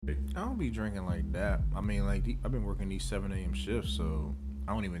I don't be drinking like that. I mean, like I've been working these 7 a.m. shifts, so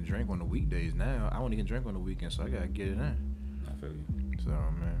I don't even drink on the weekdays now. I don't even drink on the weekends, so I gotta get it in. I feel you. So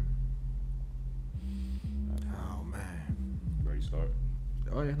man. Oh man. Ready to start?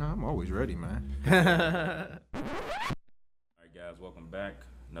 Oh yeah, no, I'm always ready, man. All right, guys, welcome back.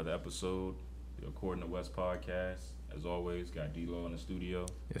 Another episode, the According to West podcast. As always, got DeLaw in the studio.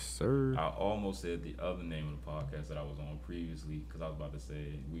 Yes, sir. I almost said the other name of the podcast that I was on previously because I was about to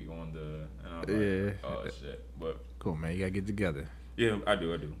say we on the. And I was like, oh shit! But cool, man. You gotta get together. Yeah, I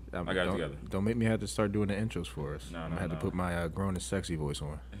do. I got it together. Don't make me have to start doing the intros for us. No. I had to put my grown and sexy voice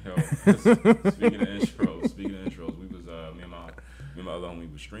on. Yo, speaking of intros, we was me and my other homie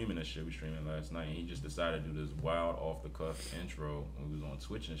was streaming this shit. We streaming last night, and he just decided to do this wild off the cuff intro when we was on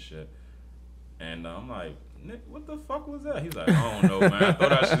Twitch and shit. And I'm like, Nick, what the fuck was that? He was like, I don't know, man. I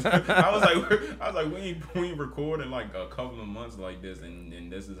thought I was like, we ain't recording like a couple of months like this,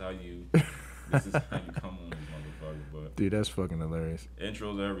 and this is how you come on this motherfucker. But dude, that's fucking hilarious.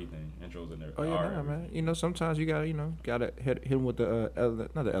 Intros are everything. Intros are everything. Oh yeah, nah, man. You know, sometimes you gotta hit him with the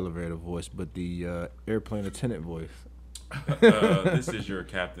not the elevator voice, but the airplane attendant voice. This is your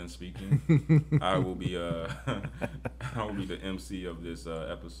captain speaking. I will be the MC of this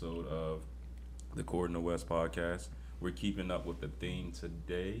episode of the According to West podcast. We're keeping up with the theme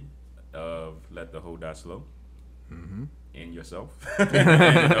today of Let the Hoe Die Slow. Mm-hmm. In yourself. And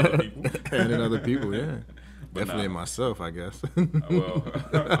in other people. And in other people, yeah. But definitely in myself, I guess. Well,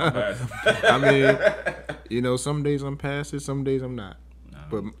 I mean, you know, some days I'm past it, some days I'm not. Nah.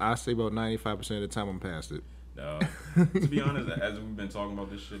 But I say about 95% of the time I'm past it. To be honest, as we've been talking about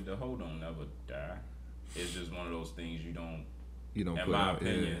this shit, the hoe don't never die. It's just one of those things you don't in my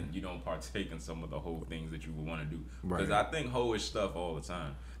opinion, you don't partake in some of the whole things that you would want to do. Because I think hoish stuff all the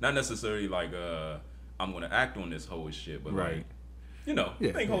time. Not necessarily like I'm gonna act on this hoish shit, but like, you know,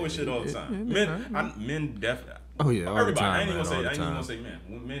 I think hoish shit all the time. Men definitely. Oh yeah, all everybody. The time, I ain't even man, gonna say men.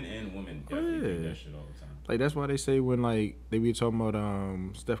 Men and women definitely do that shit all the time. Like that's why they say when like they be talking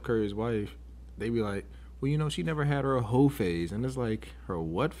about Steph Curry's wife, they be like, well, you know, she never had her hoe phase, and it's like her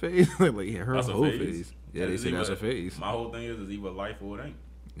what phase? Like her hoe phase. Yeah, they say that's a phase. My whole thing is either life or it ain't.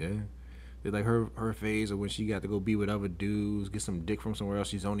 Yeah. They're like her phase of when she got to go be with other dudes, get some dick from somewhere else.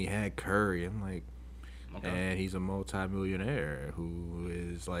 She's only had Curry. I'm like, okay. And he's a multi-millionaire who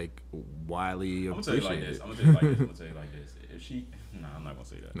is like widely appreciated. I'm gonna tell you like this. If she, I'm not gonna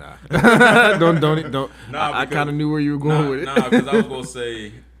say that. Nah, don't. Nah, I kind of knew where you were going with it. Nah, because I was gonna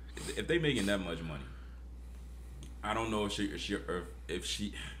say, if they making that much money, I don't know if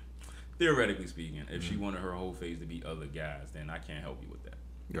she. Theoretically speaking, if she wanted her whole phase to be other guys, then I can't help you with that.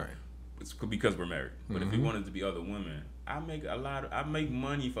 Right. It's because we're married. But if we wanted to be other women, I make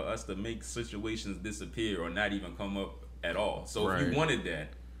money for us to make situations disappear or not even come up at all. So if you wanted that,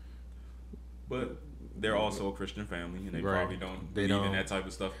 but they're also a Christian family and they probably don't believe in that type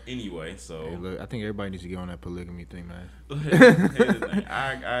of stuff anyway. So hey, look, I think everybody needs to get on that polygamy thing, man. Here's the thing.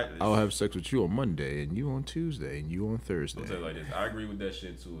 I'll have sex with you on Monday and you on Tuesday and you on Thursday. I'll tell you like this. I agree with that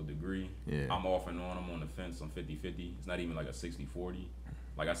shit to a degree. Yeah. I'm off and on. I'm on the fence. I'm 50-50. It's not even like a 60-40.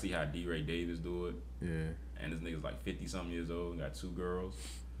 Like I see how D-Ray Davis do it. Yeah. And this nigga's like 50-something years old and got 2 girls.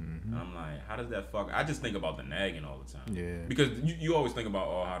 Mm-hmm. And I'm like, how does that fuck? I just think about the nagging all the time. Yeah. Because you always think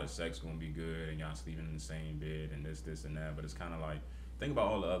about, how the sex gonna be good and y'all sleeping in the same bed and this and that. But it's kind of like, think about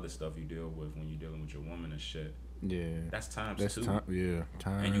all the other stuff you deal with when you're dealing with your woman and shit. Yeah. That's times 2. Times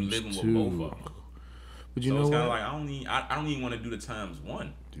and you living 2. with both of them. But you so know it's kind of what? like I don't even want to do the times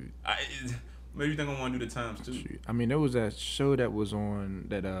 1. Dude. Maybe you think I want to do the times 2. I mean, there was that show that was on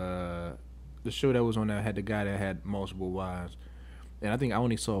that the show that was on that had the guy that had multiple wives. And I think I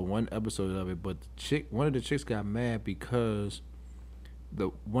only saw one episode of it, but one of the chicks got mad because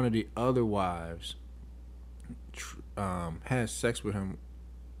one of the other wives had sex with him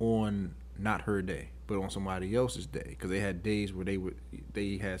on not her day, but on somebody else's day, because they had days where they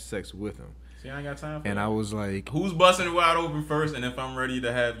had sex with him. See, I ain't got time for and that. I was like, who's busting it wide open first? And if I'm ready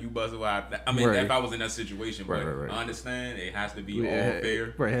to have you bust it wide, I mean, if I was in that situation, but I understand it has to be all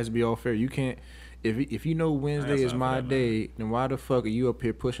fair. Right, it has to be all fair. You can't. If you know Wednesday is my day, then why the fuck are you up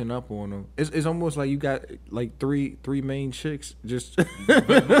here pushing up on them? It's almost like you got like three main chicks just. But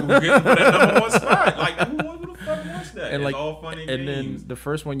that number 1 spot, like who the fuck wants that? And it's like, all funny and games. then the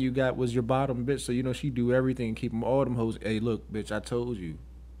first one you got was your bottom bitch, so you know she do everything and keep them all them hoes. Hey, look, bitch, I told you,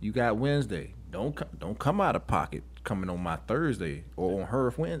 you got Wednesday. Don't come out of pocket coming on my Thursday or on her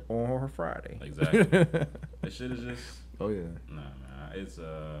Friday. Exactly. That shit is just. Oh yeah. Nah, man, it's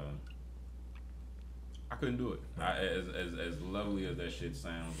I couldn't do it. As lovely as that shit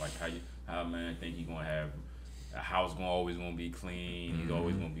sounds, like how a man think he gonna have a house always gonna be clean, he's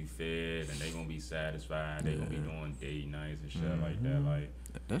always gonna be fed and they gonna be satisfied. They gonna be doing date nights and shit like that. Like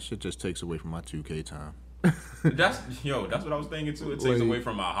that shit just takes away from my 2K time. That's what I was thinking too. It takes away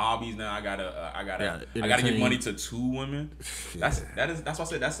from my hobbies. Now I gotta give money to 2 women. That's why I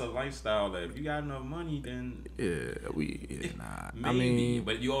said that's a lifestyle that if you got enough money, then maybe. I mean,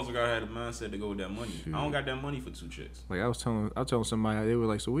 but you also gotta have the mindset to go with that money. Shoot. I don't got that money for 2 chicks. Like I was telling somebody, they were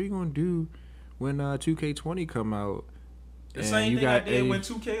like, so what are you gonna do when 2K20 come out? The same thing I did when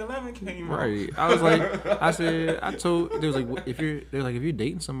 2K11 came out. Right. I was like, they was like, if you're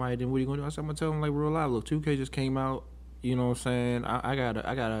dating somebody, then what are you gonna do? I said, I'm gonna tell them like real life. Look, 2K just came out. You know what I'm saying? I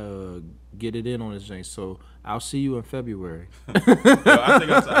gotta get it in on this thing. So I'll see you in February. I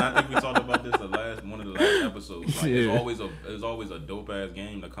think we talked about this one of the last episodes. Like there's always a dope ass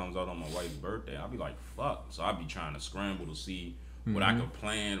game that comes out on my wife's birthday. I'll be like, fuck. So I'll be trying to scramble to see what I could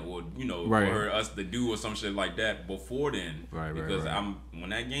plan or for us to do or some shit like that before then. Because when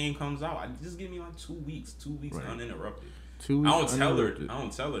that game comes out, just give me like 2 weeks uninterrupted. 2 weeks. I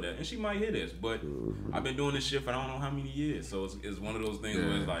don't tell her that, and she might hear this, but I've been doing this shit for I don't know how many years. So it's one of those things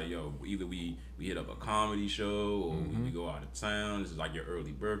where it's like, yo, either we hit up a comedy show or we go out of town. This is like your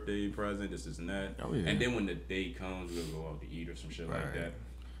early birthday present. This and that. Oh, yeah. And then when the day comes, we'll go out to eat or some shit like that.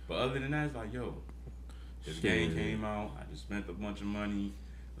 But other than that, it's like, yo, this game came out. I just spent a bunch of money.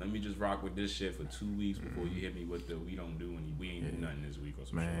 Let me just rock with this shit for 2 weeks before you hit me with the we ain't do nothing this week or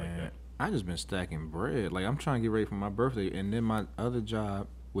some shit like that. I just been stacking bread. Like I'm trying to get ready for my birthday, and then my other job,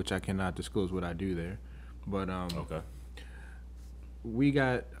 which I cannot disclose what I do there, but we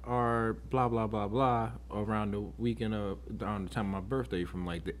got our blah blah blah blah around the weekend around the time of my birthday, from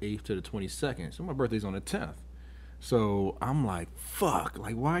like the 8th to the 22nd. So my birthday's on the 10th. So I'm like, fuck,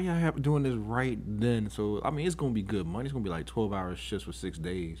 like why y'all doing this right then? So I mean, it's gonna be good money. It's gonna be like 12-hour shifts for 6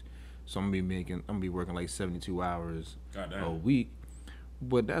 days. So I'm gonna be working like 72 hours a week.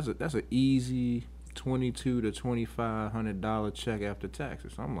 But that's an easy $2,200 to $2,500 check after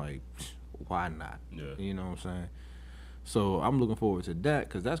taxes. So I'm like, why not? Yeah. You know what I'm saying? So I'm looking forward to that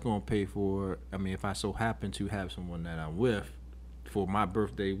because that's gonna pay for. I mean, if I so happen to have someone that I'm with for my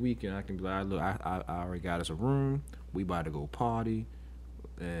birthday weekend, I can be like, look, I already got us a room. We about to go party,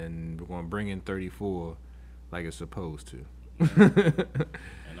 and we're gonna bring in 34 like it's supposed to. Ain't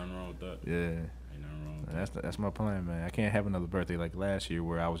nothing wrong with that. Yeah. That's my plan, man. I can't have another birthday like last year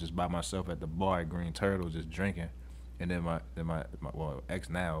where I was just by myself at the bar at Green Turtle just drinking, and then my ex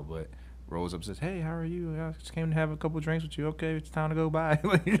now, but rolls up and says, "Hey, how are you? I just came to have a couple drinks with you. Okay, it's time to go by."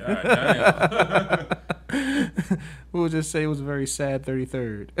 God damn. We'll just say it was a very sad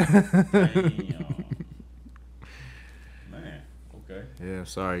 33rd. Damn. Man, okay. Yeah,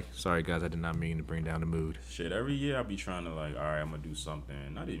 sorry guys. I did not mean to bring down the mood. Shit, every year I be trying to like, all right, I'm gonna do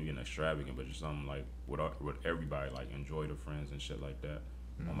something, not even getting extravagant, but just something like what everybody like, enjoy the friends and shit like that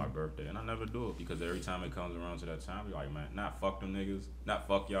on my birthday, and I never do it because every time it comes around to that time, I be like, man, not fuck them niggas, not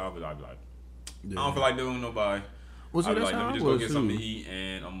fuck y'all, but I be like, I don't feel like doing nobody. Well, I be like, let me just go get something to eat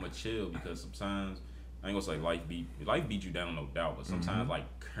and I'm gonna chill because sometimes I ain't gonna say life beat you down, no doubt, but sometimes like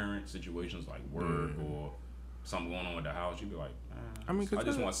current situations like work or something going on with the house, you be like, I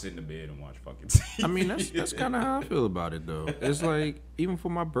just want to sit in the bed and watch fucking TV. I mean, that's kind of how I feel about it though. It's like even for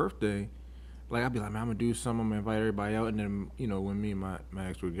my birthday, like I'd be like, man, I'm gonna do something, I'm gonna invite everybody out, and then when me and my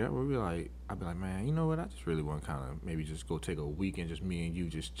ex would get, I'd be like, man, you know what? I just really want to kind of maybe just go take a weekend, just me and you,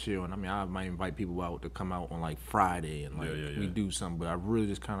 just chill. And I mean, I might invite people out to come out on like Friday and like we do something, but I really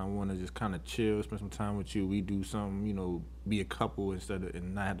just kind of want to just kind of chill, spend some time with you. We do something, be a couple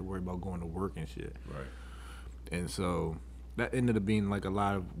and not have to worry about going to work and shit. Right. And so that ended up being like a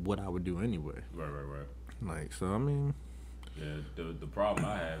lot of what I would do anyway. Right. Like, so I mean. Yeah, the problem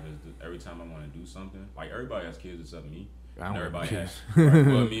I have is that every time I want to do something, like everybody has kids except me. And everybody has, right,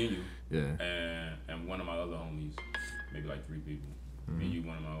 well, me and you. Yeah. And one of my other homies, maybe like 3 people. Me and you,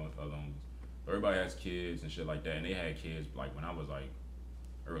 one of my other homies. Everybody has kids and shit like that, and they had kids like when I was like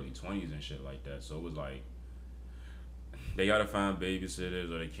early 20s and shit like that. So it was like they gotta find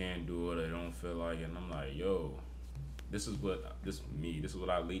babysitters, or they can't do it, or they don't feel like it. And I'm like, yo, this is what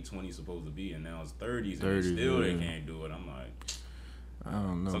our late 20s supposed to be, and now it's 30s and they can't do it. I'm like, I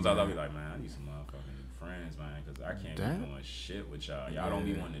don't know. Sometimes I'll be like, man, I need some motherfucking friends, man, because I can't be doing shit with y'all. Y'all don't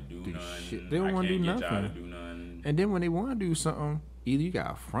be wanting to do nothing. Shit. They don't want to do nothing. Y'all to do nothing. And then when they want to do something, either you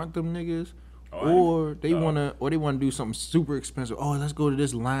gotta front them niggas, or they wanna do something super expensive. Oh, let's go to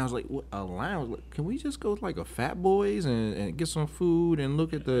this lounge. Like, what, a lounge? Like, can we just go to like a Fat Boys and get some food and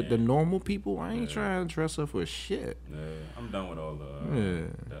look at the normal people? I ain't trying to dress up for shit. Yeah, I'm done with all the what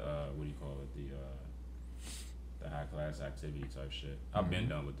do you call it, the high class activity type shit. I've been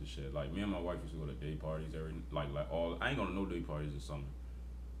done with the shit. Like, me and my wife used to go to day parties I ain't going to no day parties this summer.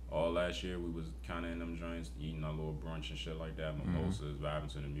 all last year we was kind of in them joints, eating our little brunch and shit like that, mimosas,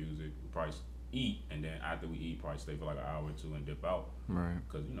 vibing to the music. We probably eat, and then after we eat, probably stay for like an hour or two and dip out. Right.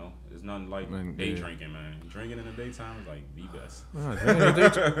 Because, you know, it's nothing like day drinking, man. Drinking in the daytime is like the best.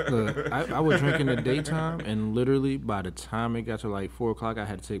 Look, I would drink in the daytime, and literally by the time it got to like 4 o'clock, I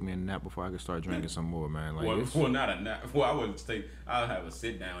had to take me a nap before I could start drinking some more, man. Like, well, not a nap. Well, I'll have a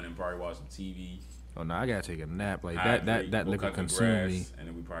sit down and probably watch some TV. Oh no, I gotta take a nap. Like that liquor consume me. And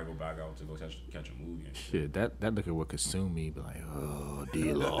then we probably go back out to go catch a movie and shit. That liquor would consume me. Be like, oh,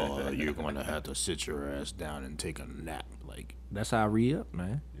 DeLaw, you're gonna have to sit your ass down and take a nap. Like that's how I re-up,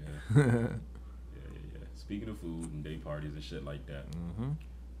 man. Yeah. yeah. Speaking of food and day parties and shit like that,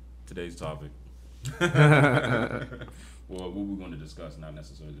 today's topic. Well, what we're going to discuss, not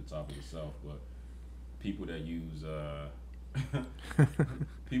necessarily the topic itself, but people that use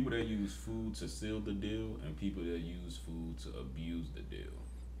people that use food to seal the deal, and people that use food to abuse the deal.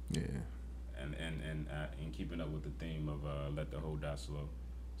 Yeah. And keeping up with the theme of let the hoe die slow.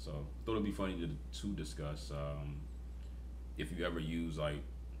 So thought it'd be funny to discuss if you ever use, like,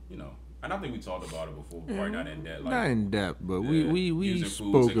 you know, and I think we talked about it before, probably not in depth. Like, not in depth, but we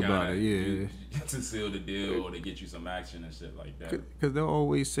spoke about it, yeah. To seal the deal or to get you some action and shit like that. Because they'll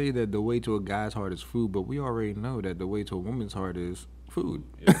always say that the way to a guy's heart is food, but we already know that the way to a woman's heart is food.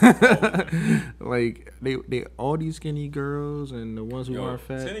 Yeah, like they all these skinny girls and the ones who aren't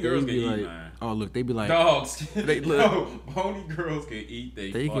fat, skinny girls can eat, like, man. Oh look, they be like dogs. Bony girls can eat.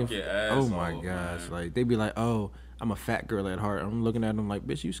 They fuck your ass. Oh my gosh, man. Like they be like, oh, I'm a fat girl at heart. I'm looking at them like,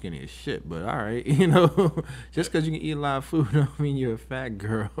 bitch, you skinny as shit. But all right, you know, just because you can eat a lot of food don't mean you're a fat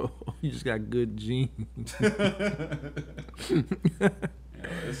girl. You just got good genes.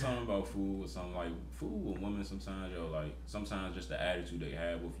 It's something about food, or something like food with women. Sometimes just the attitude they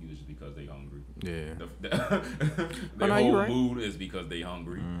have with you is just because they hungry. Yeah, their whole mood is because they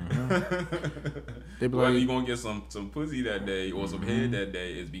hungry. They be whether like, you gonna get some pussy that day or some head that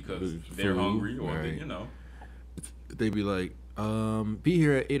day is because they're hungry, or right. they, you know. They be like, be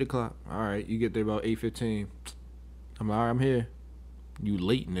here at 8 o'clock. All right, you get there about 8:15. I'm all right, I'm here. You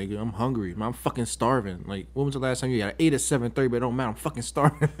late, nigga. I'm hungry. I'm fucking starving. Like, when was the last time you got 8 or 7:30? But it don't matter. I'm fucking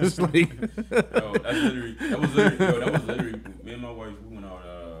starving. It's like, that was literally. Me and my wife, we went out.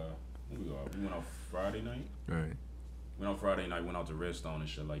 We went out Friday night. Right. Went out Friday night. Went out to Redstone and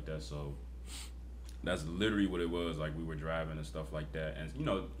shit like that. So that's literally what it was. Like, we were driving and stuff like that. And you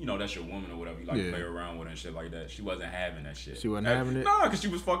know that's your woman or whatever. You like play around with her and shit like that. She wasn't having that shit. She wasn't having it. Nah, cause she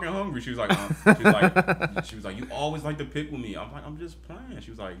was fucking hungry. She was like, she was like, you always like to pick with me. I'm like, I'm just playing.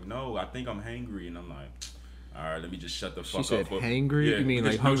 She was like, no, I think I'm hangry. And I'm like, all right, let me just shut the fuck up. She said hangry? Yeah, you mean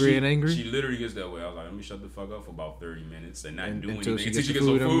like hungry and angry? She literally gets that way. I was like, let me shut the fuck up for about 30 minutes and not do anything until she gets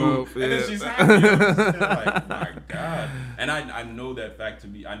some food. Yeah. And then she's happy. I'm like, my God. And I know that to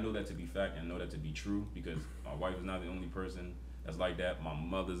be fact, and know that to be true, because my wife is not the only person that's like that. My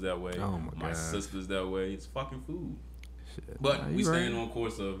mother's that way. Oh my sister's that way. It's fucking food. Shit. But we staying on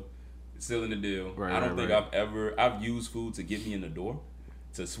course of sealing the deal. Right, I don't think I've used food to get me in the door,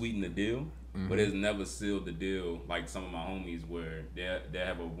 to sweeten the deal. But it's never sealed the deal like some of my homies where they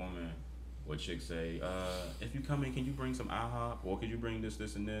have a woman or chick say, if you come in, can you bring some IHOP, or could you bring this,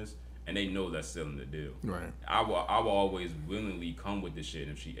 and this? And they know that's sealing the deal. Right. I will always willingly come with the shit.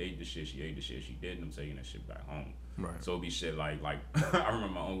 If she ate the shit, she ate the shit. If she didn't, I'm taking that shit back home. Right. So it'd be shit like I remember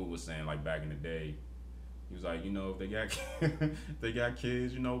my uncle was saying, like, back in the day, he was like, you know, if they got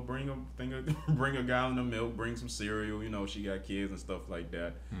kids, you know, bring a gallon of milk, bring some cereal, you know, she got kids and stuff like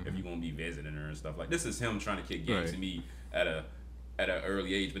that. If you're gonna be visiting her and stuff like this, is him trying to kick games to me at an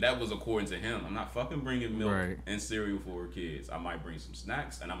early age. But that was according to him. I'm not fucking bringing milk and cereal for her kids. I might bring some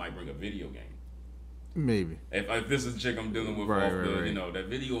snacks and I might bring a video game. Maybe. If this is a chick I'm dealing with you know, that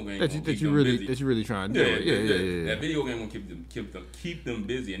video game that you really trying to do it. Yeah. That video game will keep them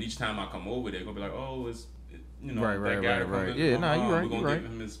busy, and each time I come over, they're gonna be like, oh, it's, you know, that guy right. Yeah, nah, you're right. We're gonna give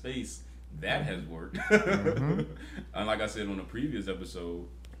him his space. That has worked. And like I said on the previous episode,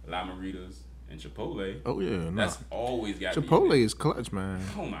 La Maritas and Chipotle. Oh yeah, that's always got Chipotle is clutch, man.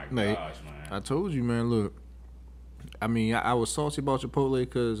 Oh my gosh, man. I told you, man. Look, I mean, I was salty about Chipotle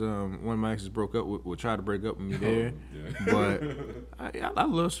because one of my exes broke up with, tried to break up with me there. But I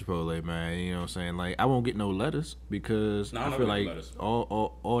love Chipotle, man. You know what I'm saying? Like, I won't get no lettuce because I feel like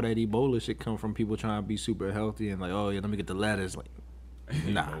all that Ebola shit come from people trying to be super healthy and like, oh yeah, let me get the lettuce. Like,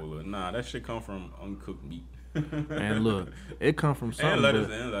 nah. Ebola. Nah, that shit come from uncooked meat. And look, it come from something.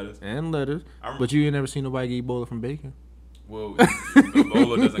 And lettuce. But you ain't never seen nobody get Ebola from bacon. Well,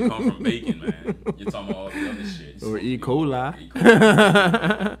 Ebola doesn't come from bacon, man. You're talking about all the other shit. Or E. coli.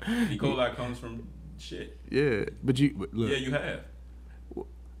 E. coli comes from shit. Yeah, but look. Yeah, you have.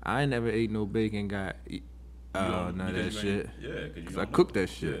 I ain't never ate no bacon. Got none of that shit. Yeah, because I cook that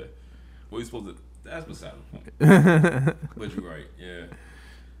shit. Yeah. What you supposed to? That's beside the point. But you're right. Yeah.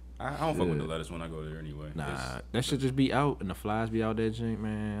 I don't fuck with the lettuce when I go there anyway. Nah, that shit just be out and the flies be out there, drink,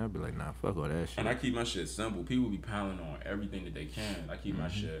 man. I'd be like, nah, fuck all that shit. And I keep my shit simple. People be pounding on everything that they can. I keep my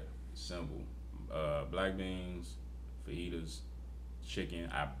shit simple. Black beans, fajitas, chicken.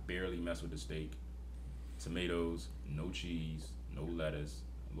 I barely mess with the steak. Tomatoes, no cheese, no lettuce,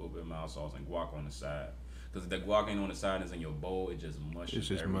 a little bit of mild sauce, and guac on the side. Because if the guac ain't on the side and it's in your bowl, it just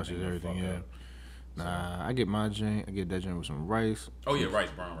mushes everything. Yeah. Nah, I get my drink. I get that drink with some rice. Oh yeah, rice,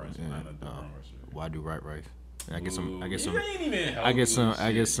 brown rice. Yeah. Brown rice. Well, I do white rice. And I get some. I get some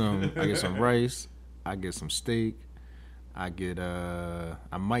rice. I get some steak. I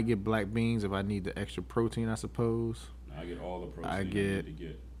might get black beans if I need the extra protein, I suppose. I get all the protein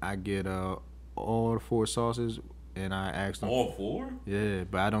I get all the 4 sauces, and I ask them. All 4? Yeah,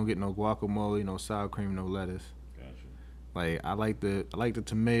 but I don't get no guacamole, no sour cream, no lettuce. Gotcha. Like I like the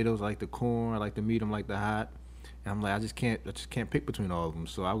tomatoes, I like the corn, I like the meat, I like the hot. And I'm like, I just can't pick between all of them,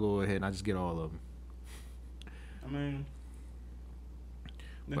 so I'll go ahead and I just get all of them. I mean,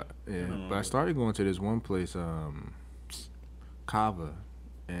 but I started going to this one place, Kava,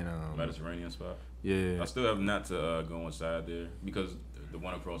 and Mediterranean spot. Yeah, I still have not to go inside there because the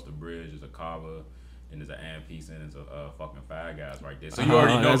one across the bridge is a Kava. And there's an Ann Piece and there's a fucking Five Guys right there. So you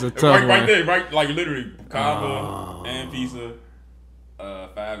already know. Right there, right? Like literally, Kava, Ann Pizza,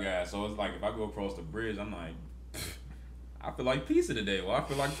 Five Guys. So it's like if I go across the bridge, I'm like, I feel like pizza today. Well, I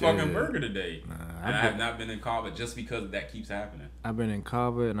feel like fucking burger today. And I have not been in Kava just because that keeps happening. I've been in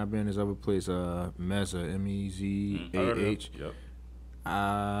Kava and I've been in this other place, Mezza, Mezah. Yep.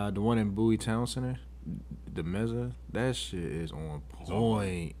 The one in Bowie Town Center. The Mezza, that shit is on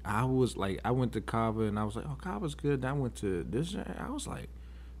point. I went to Kava and I was like, oh, Kava's good. Then I went to this, I was like,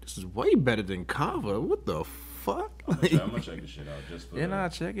 this is way better than Kava. What the fuck? I'm gonna check this shit out just for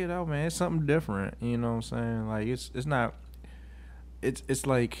that. Check it out, man. It's something different. You know what I'm saying? Like it's not. It's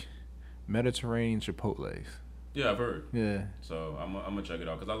like Mediterranean Chipotles. Yeah, I've heard. Yeah. So I'm gonna check it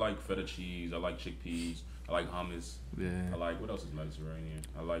out because I like feta cheese. I like chickpeas. I like hummus. Yeah. I like what else is Mediterranean?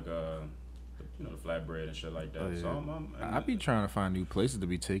 I like the flatbread and shit like that. Oh, yeah. So I be trying to find new places to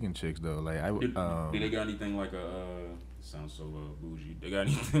be taking chicks though. Like do they got anything like sounds so bougie? They got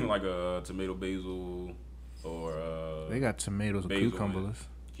anything like a tomato basil or they got tomatoes and cucumbers.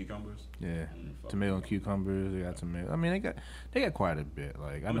 Cucumbers? Yeah. Tomato and cucumbers. They got tomato. I mean, they got quite a bit.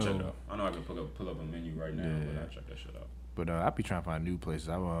 Like I'm gonna check it out. I know I can pull up a menu right now, but I'll check that shit out. But I be trying to find new places.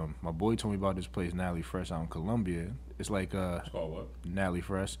 My boy told me about this place, Nally Fresh, out in Columbia. It's like it's called what? Nally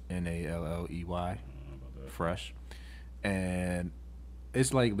Fresh, Nalley, Fresh, and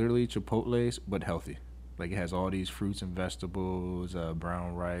it's like literally Chipotle's but healthy. Like it has all these fruits and vegetables,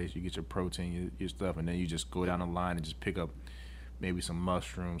 brown rice. You get your protein, your stuff, and then you just go down the line and just pick up maybe some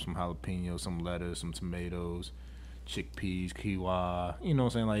mushrooms, some jalapenos, some lettuce, some tomatoes, chickpeas, quinoa. You know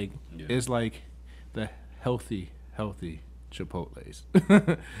what I'm saying? Like it's like the healthy Chipotle's.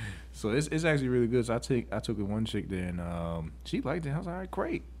 So it's actually really good. So I took it one chick there and she liked it. I was like, all right,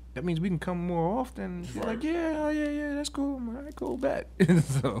 great. That means we can come more often. She's like, yeah, that's cool. All right, cool, bet.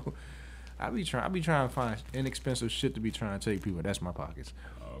 So I be trying to find inexpensive shit to be trying to take people. That's my pockets.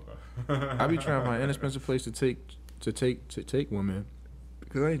 Oh, okay. I be trying to find inexpensive place to take women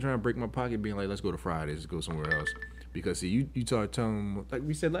because I ain't trying to break my pocket being like, let's go to Fridays, let's go somewhere else. Because see, you start telling them, like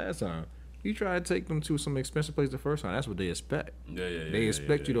we said last time, you try to take them to some expensive place the first time. That's what they expect. They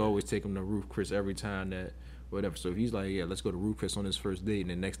expect you to always take them to Roof Chris every time that whatever. So if he's like, yeah, let's go to Roof Chris on this first date, and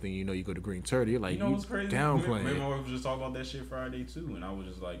the next thing you know, you go to Green Turtle. You're like, you know what's crazy? Downplaying. My wife was just talking about that shit Friday too, and I was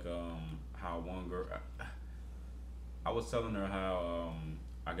just like, how one girl, I was telling her how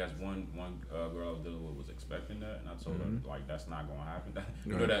I guess one girl I was dealing with was expecting that, and I told her like that's not gonna happen.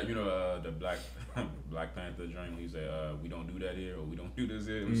 The Black Panther joint when he said we don't do that here or we don't do this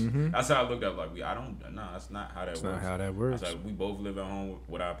here. That's how I looked at it, like that's not how that works. That's not how that works. I was like, we both live at home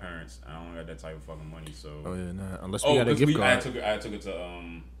with our parents. I don't got that type of fucking money, so unless we got a gift card. I took it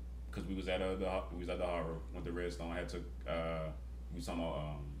to because we was at the harbor, went to Redstone. I took we was talking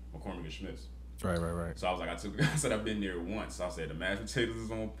about McCormick and Schmitz. Right. So I was like, I said I've been there once. So I said the mashed potatoes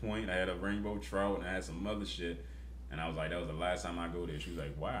is on point. I had a rainbow trout and I had some other shit. And I was like, that was the last time I go there. She was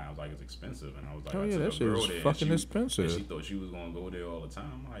like, why? I was like, it's expensive. And I was like, oh yeah, that shit is fucking expensive. And she thought she was gonna go there all the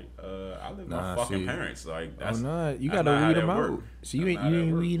time. I'm like, I live with my fucking parents. Like that's you gotta weed them out. So you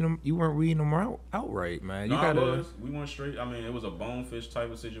ain't reading them. You weren't reading them outright, man. We went straight. I mean, it was a bonefish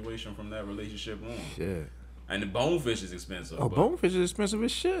type of situation from that relationship on. Yeah. And the bonefish is expensive. Oh, bonefish is expensive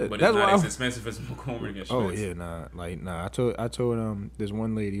as shit. But that's why it's expensive as McCormick and Schmitz. Oh yeah, nah. I told there's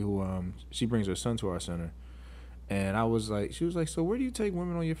one lady who she brings her son to our center, and she was like, so where do you take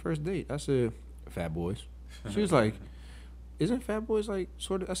women on your first date? I said, Fat Boys. She was like, isn't Fat Boys like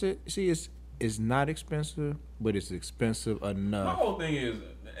sort of? I said, see, it's not expensive, but it's expensive enough. My whole thing is,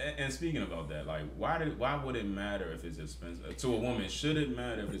 and speaking about that, like, why would it matter if it's expensive to a woman? Should it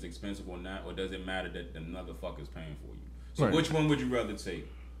matter if it's expensive or not, or does it matter that another fucker's paying for you? So right. Which one would you rather take?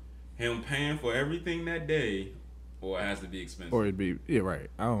 Him paying for everything that day, or it has to be expensive? Or it'd be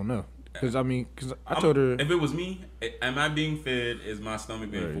right. I don't know, because I told her if it was me, am I being fed? Is my stomach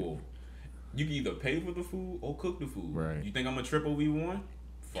being full? You can either pay for the food or cook the food. Right. You think I'm a triple V1?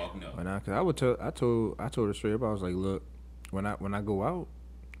 Fuck no. Why not? Cause I told her straight up. I was like, look, when I go out,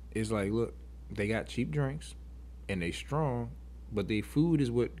 it's like, look, they got cheap drinks, and they strong, but their food is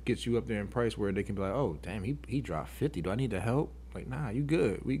what gets you up there in price where they can be like, oh damn, he dropped 50. Do I need to help? Like, nah, you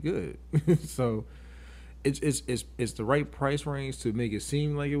good. We good. So it's the right price range to make it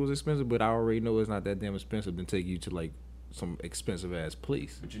seem like it was expensive, but I already know it's not that damn expensive to take you to like some expensive ass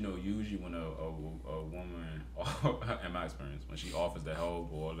place. But usually when a woman, in my experience, when she offers to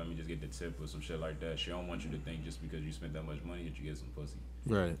help or let me just get the tip or some shit like that, she don't want you to think just because you spent that much money that you get some pussy.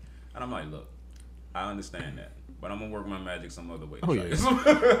 Right. And I'm like, look, I understand that, but I'm gonna work my magic some other way. Oh yeah.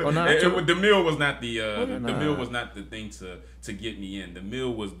 The meal was not the meal was not the thing to get me in. The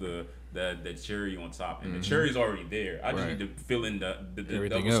meal was the cherry on top, and the cherry's already there. I just need to fill in the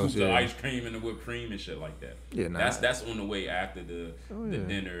double scoops of ice cream and the whipped cream and shit like that. Yeah, that's on the way after the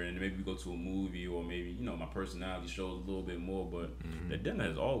dinner, and maybe we go to a movie, or maybe my personality shows a little bit more. But the dinner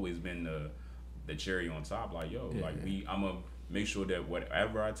has always been the cherry on top. Like I'm gonna make sure that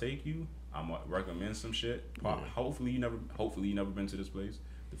whatever I take you, I'm gonna recommend some shit. Hopefully you never been to this place.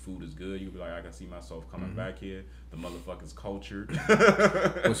 The food is good. You'll be like, I can see myself coming back here. The motherfucker's cultured.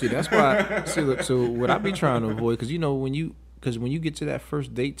 Well, see, that's why. See, look. So what I be trying to avoid, because when you get to that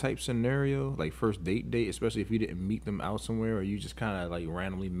first date type scenario, like first date, especially if you didn't meet them out somewhere, or you just kind of like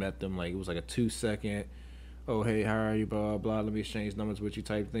randomly met them, like it was like a 2-second, oh hey, how are you, blah blah, let me exchange numbers with you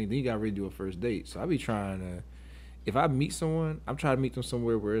type thing. Then you gotta really do a first date. So I be trying to. If I meet someone, I'm trying to meet them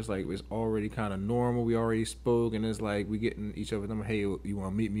somewhere where it's like it's already kind of normal. We already spoke, and it's like we getting each other's number. Hey, you want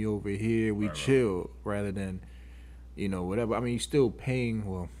to meet me over here? We chill rather than, whatever. I mean, you're still paying.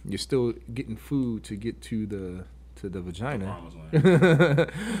 Well, you're still getting food to get to the vagina,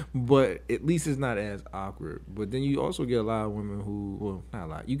 but at least it's not as awkward. But then you also get a lot of women who, well, not a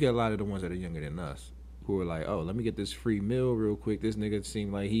lot. You get a lot of the ones that are younger than us who are like, oh, let me get this free meal real quick. This nigga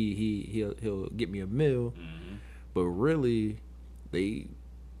seemed like he'll get me a meal. Mm-hmm. But really, they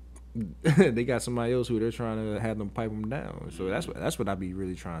got somebody else who they're trying to have them pipe them down. So that's what I be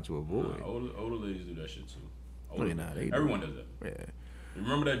really trying to avoid. Older ladies do that shit too. Everyone does that. Yeah.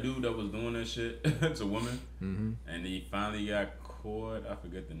 Remember that dude that was doing that shit to women, and he finally got caught. I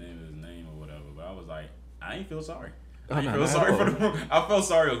forget the name of his name or whatever. But I was like, I ain't feel sorry. I felt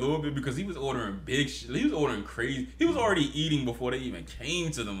sorry a little bit because he was ordering big shit. He was ordering crazy. He was already eating before they even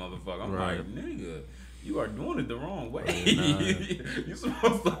came to the motherfucker. I'm like, nigga. You are doing it the wrong way. You're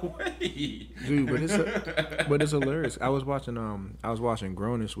supposed to wait, dude. But it's hilarious. I was watching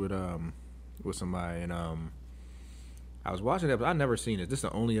Growness with somebody, and I was watching that. But I never seen it. This is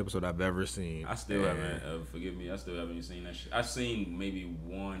the only episode I've ever seen. I still haven't. Forgive me. I still haven't seen that shit. I've seen maybe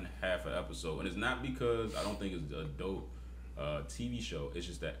one half an episode, and it's not because I don't think it's a dope TV show. It's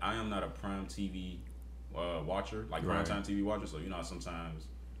just that I am not a prime TV watcher, like primetime TV watcher. So sometimes.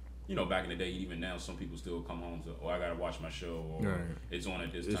 Back in the day, even now, some people still come home to, I gotta watch my show, or it's on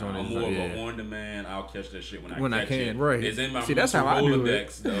at this time. I'm more of a on-demand. I'll catch that shit when I catch it. Right. It's in my that's how I do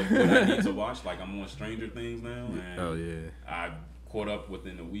Rolodex of what I need to watch. Like I'm on Stranger Things now, and I caught up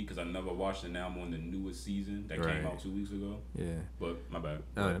within a week because I never watched it. Now I'm on the newest season that came out 2 weeks ago. Yeah, but my bad.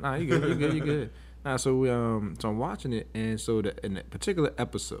 Nah, you good, you good. Nah, so so I'm watching it, and so in this particular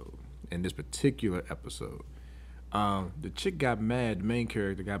episode. The chick got mad, the main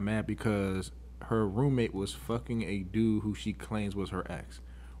character got mad because her roommate was fucking a dude who she claims was her ex.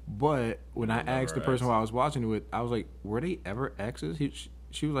 But when I asked the person who I was watching it with, I was like, were they ever exes?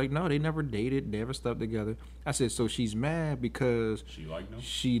 She was like, no, they never dated, never slept together. I said, so she's mad because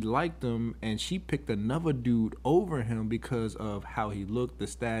she liked him and she picked another dude over him because of how he looked, the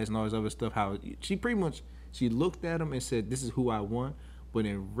stats and all this other stuff. How she looked at him and said, this is who I want. But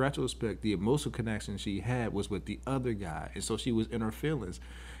in retrospect, the emotional connection she had was with the other guy. And so she was in her feelings.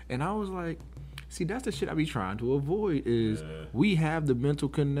 And I was like, see, that's the shit I be trying to avoid is we have the mental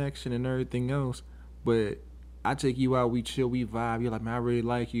connection and everything else. But I take you out, we chill, we vibe. You're like, man, I really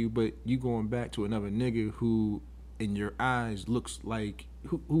like you, but you going back to another nigga who, in your eyes, looks like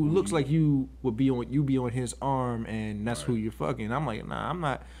who looks like you would be on his arm, and that's who you're fucking. I'm like,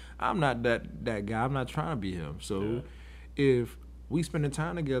 nah, I'm not that guy. I'm not trying to be him. So if we spending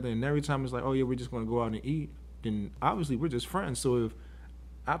time together, and every time it's like, oh yeah, we're just gonna go out and eat, then obviously we're just friends. So if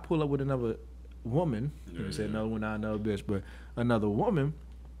I pull up with another woman, say another one, not another bitch, but another woman,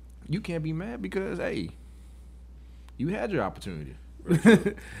 you can't be mad because hey, you had your opportunity. Very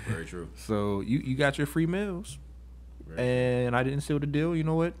true. Very true. So you got your free meals, and I didn't seal the deal. You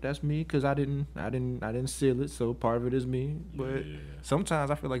know what? That's me because I didn't seal it. So part of it is me. But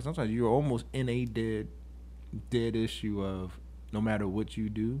sometimes I feel like sometimes you're almost in a dead issue of no matter what you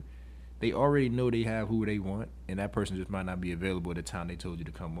do, they already know they have who they want, and that person just might not be available at the time they told you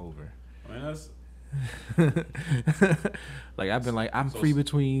to come over. I mean, that's like I've been like I'm free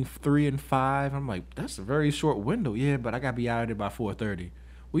between 3 and 5. I'm like that's a very short window. Yeah, but I gotta be out of there by 4:30.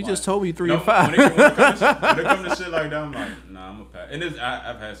 We just told me 3 and 5. When it comes to shit like that, I'm like, nah, I'm a pass. And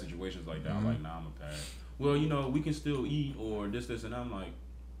I've had situations like that. I'm like, nah, I'm a pass. Well, you know, we can still eat or this, and I'm like,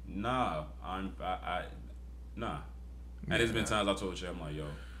 nah, nah. And there's been times I told you, I'm like, yo,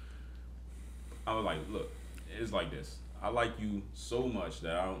 I was like, look, it's like this. I like you so much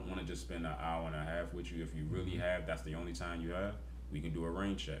that I don't want to just spend an hour and a half with you. If you really have, that's the only time you have, we can do a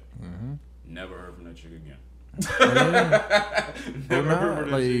rain check. Never heard from that chick again. Never heard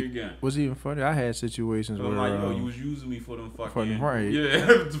from that chick again. What's even funny, I had situations where I'm like, yo, you was using me for them fucking right.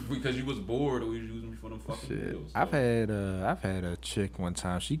 Yeah, because you was bored or you was using me for them fucking bills. So. I've had a chick one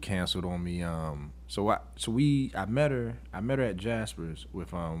time, she canceled on me. I met her at Jasper's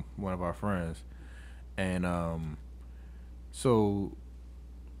with one of our friends, and so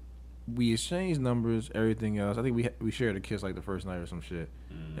we exchanged numbers, everything else. I think we shared a kiss like the first night or some shit.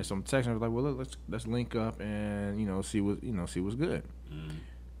 And so I'm texting her like, well, look, let's link up and see what's good.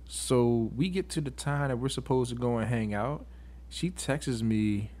 So we get to the time that we're supposed to go and hang out. She texts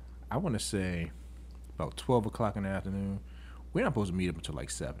me, I want to say about 12 o'clock in the afternoon. We're not supposed to meet up until like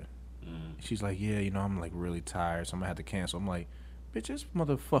 7. She's like, yeah, I'm like really tired, so I'm gonna have to cancel. I'm like, bitch, it's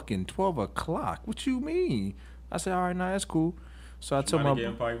motherfucking 12 o'clock. What you mean? I said, all right, nah, that's cool. So I told my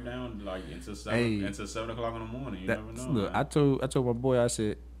getting piped down like into 7 o'clock in the morning. You never know. Look, I told my boy, I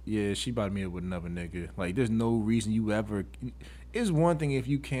said, yeah, she about to meet up with another nigga. Like, there's no reason you ever. It's one thing if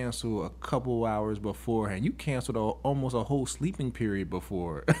you cancel a couple hours beforehand. You canceled almost a whole sleeping period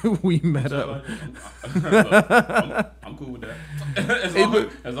before we met up. I'm cool with that. As long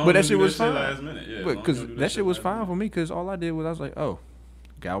but that as shit was fine. Last minute. Yeah, because that shit was fine for me. Because all I did was I was like, oh,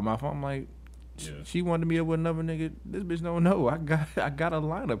 got on my phone. I'm like. Yeah. She wanted to meet up with another nigga. This bitch don't know. I got a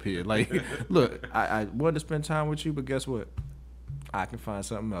lineup here. Like, look, I wanted to spend time with you, but guess what? I can find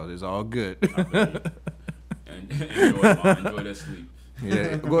something else. It's all good. And enjoy that sleep.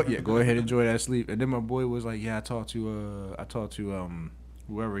 Go ahead, enjoy that sleep. And then my boy was like, yeah, I talked to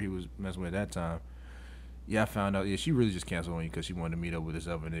whoever he was messing with at that time. Yeah, I found out. Yeah, she really just canceled on you because she wanted to meet up with this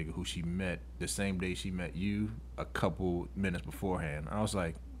other nigga who she met the same day she met you a couple minutes beforehand. I was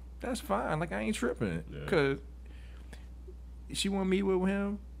like. That's fine. Like, I ain't tripping. Because she want to meet with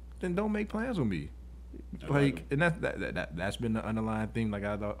him, then don't make plans with me. Like, and that's been the underlying thing. Like,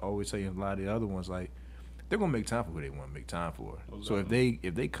 I always say in a lot of the other ones, like, they're going to make time for who they want to make time for. So if they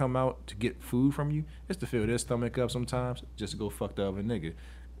come out to get food from you, it's to fill their stomach up sometimes just to go fuck the other nigga.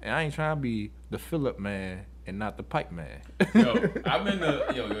 And I ain't trying to be the fill-up man and not the pipe man. I've been the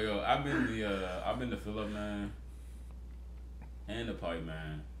fill-up man and the pipe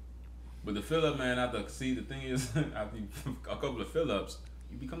man. But the fill-up man, the thing is, after a couple of fill-ups,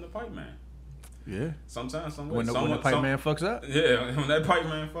 you become the pipe man. Yeah. Sometimes, when the pipe man fucks up. Yeah, when that pipe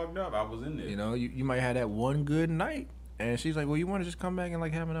man fucked up, I was in there. You might have that one good night, and she's like, well, you want to just come back and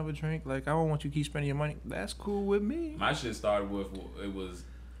like have another drink? Like, I don't want you to keep spending your money. That's cool with me. My shit started with, it was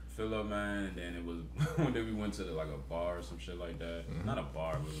fill-up man, and then it was, then we went to like a bar or some shit like that. Not a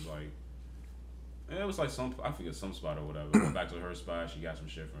bar, but it was like, it was like I forget some spot or whatever. Went back to her spot. She got some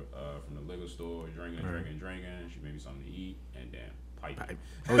shit from the liquor store, drinking. She made me something to eat, and then piping.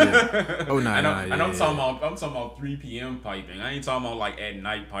 Oh yeah. Oh no. I'm talking about 3 p.m. piping. I ain't talking about like at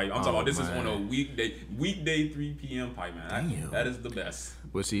night piping. I'm talking about this is on a weekday 3 p.m. piping. That is the best.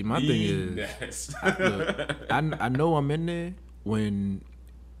 Well, see, my thing is, I know I'm in there when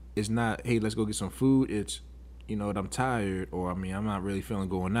it's not. Hey, let's go get some food. It's I'm tired, or I'm not really feeling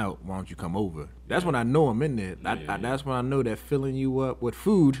going out. Why don't you come over? That's when I know I'm in there. That's when I know that filling you up with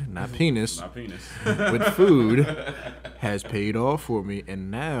food, not penis, with food, has paid off for me, and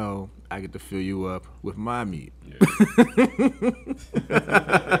now I get to fill you up with my meat.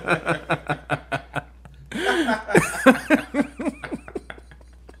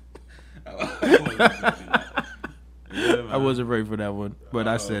 that one, but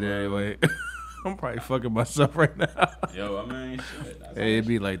I said it anyway. I'm probably fucking myself right now. Yo, I mean, shit. Hey, it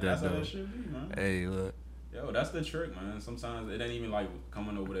be like that, though. That's how it should be, man. Hey, look. Yo, that's the trick, man. Sometimes it ain't even like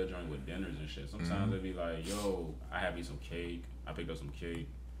coming over there joint with dinners and shit. Sometimes it be like, yo, I have you some cake. I picked up some cake.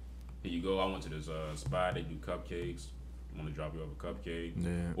 Here you go. I went to this spot. They do cupcakes. I want to drop you off a cupcake.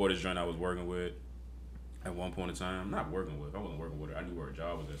 Yeah. Or this joint I was working with at one point in time. Not working with. I wasn't working with her. I knew where her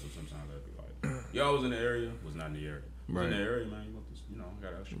job was at. So sometimes I'd be like, yo, I was in the area. Was not in the area. Was in the area, man. You want this? You know, I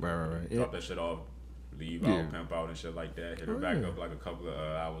got extra. Right. Drop that shit off. Leave out, pimp out and shit like that. Hit her back up like a couple of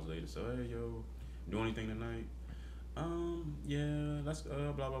hours later. So, hey, yo, do anything tonight? Yeah, let's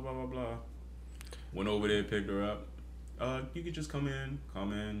blah blah blah blah blah. Went over there, picked her up. You could just come in.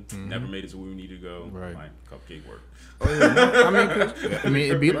 Never made it to where we need to go. Right, like cupcake work. Oh yeah, I mean,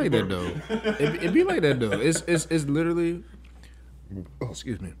 it'd be like that though. It'd be like that though. It's literally. Oh,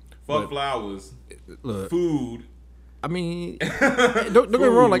 excuse me. Fuck flowers. Look, food. I mean, don't get me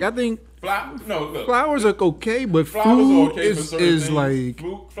wrong. Like I think flowers are okay, but food is like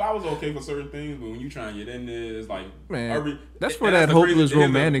flowers are okay for certain things. But when you try and get in there, it's like that's for that hopeless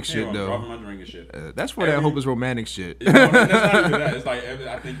romantic shit though. Dropping my drink and shit. That's for that hopeless romantic shit. That's not even that. It's like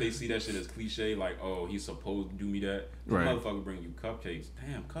I think they see that shit as cliche. Like, oh, he's supposed to do me that. This motherfucker bring you cupcakes.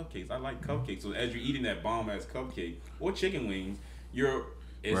 Damn, cupcakes. I like cupcakes. So as you're eating that bomb ass cupcake or chicken wings,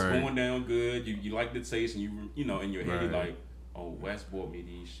 it's going down good. You like the taste, and you know in your head you're like, oh, Wes bought me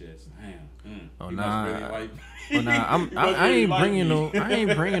these shits. Damn. Oh nah. Really like I ain't bringing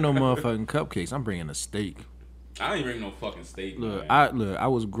no motherfucking cupcakes. I'm bringing a steak. I ain't bringing no fucking steak. Look, I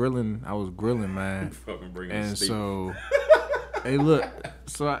was grilling, man. Fucking bringing and a steak. So, hey, look.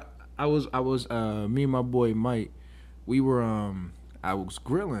 So I was me and my boy Mike. We were I was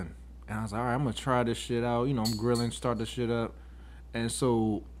grilling, and I was like, all right, I'm gonna try this shit out. You know, I'm grilling, start the shit up. And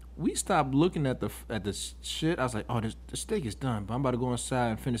so we stopped looking at the shit. I was like, oh, the steak is done, but I'm about to go inside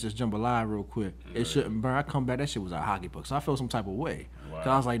and finish this jambalaya real quick. It shouldn't burn. I come back, that shit was a hockey puck. So I felt some type of way. Wow. So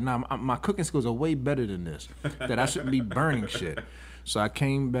I was like, nah, my cooking skills are way better than this. That I shouldn't be burning shit. So I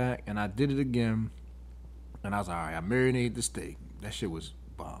came back and I did it again. And I was like, all right, I marinated the steak. That shit was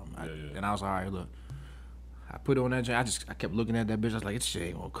bomb. And I was like, all right, look. I put it on that joint. I kept looking at that bitch. I was like, this shit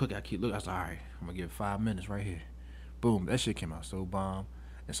ain't gonna cook. I keep looking. I was like, all right, I'm gonna give it 5 minutes right here. Boom, that shit came out so bomb.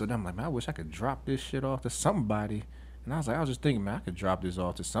 And so then I'm like, man, I wish I could drop this shit off to somebody. And I was just thinking, man, I could drop this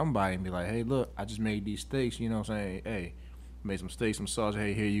off to somebody and be like, hey, look, I just made these steaks. You know what I'm saying? Hey, made some steaks, some sausage.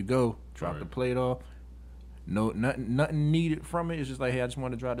 Hey, here you go. Drop the plate off. No, nothing needed from it. It's just like, hey, I just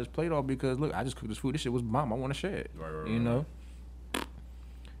want to drop this plate off because, look, I just cooked this food. This shit was bomb. I want to share it. Right. You know?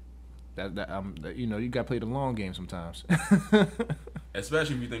 You know, you got to play the long game sometimes.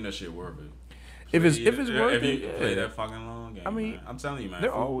 Especially if you think that shit worth it. If it's worth it, if you play that fucking long game, I mean, man. I'm telling you,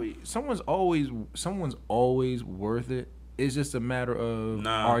 man. Someone's always worth it. It's just a matter of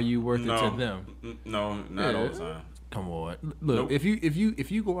are you worth it to them? No, not all the time. Come on, look. Nope.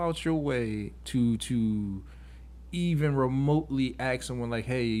 If you go out your way to even remotely ask someone like,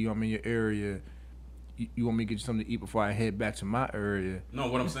 hey, I'm in your area. You want me to get you something to eat before I head back to my area? No,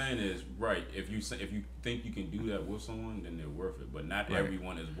 what I'm saying is, right, if you think you can do that with someone, then they're worth it. But not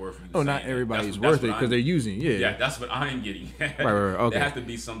everyone is worth it. Oh, not everybody's worth it because they're using Yeah, that's what I'm getting at. Right, okay. There has to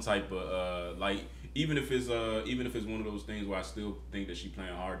be some type of, like, even if it's one of those things where I still think that she's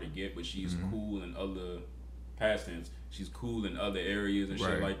playing hard to get, but she's cool in other past tense. She's cool in other areas and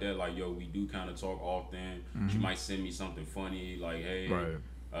shit like that. Like, yo, we do kind of talk often. She might send me something funny, like, hey,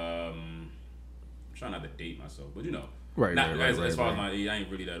 trying not to date myself, but you know, as far as my age, I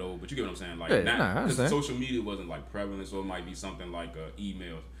ain't really that old, but you get what I'm saying. Like, because social media wasn't like prevalent, so it might be something like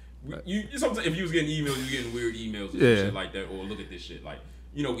emails. You sometimes if you was getting emails, you getting weird emails and shit like that, or look at this shit, like,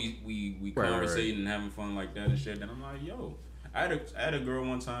 you know, we conversating and having fun like that and shit. Then I'm like, yo, I had a girl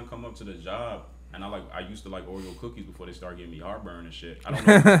one time come up to the job. And I used to like Oreo cookies before they started giving me heartburn and shit. I don't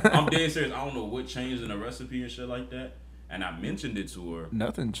know. I'm dead serious. I don't know what changed in the recipe and shit like that. And I mentioned it to her.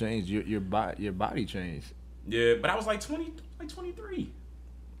 Nothing changed. Your body changed. Yeah, but I was like 23.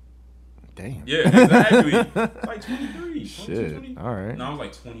 Damn. Yeah, exactly. Like 23. Shit. 20. All right. No, I was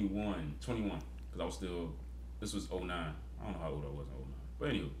like 21. Because I was still. This was 09. I don't know how old I was in 09. But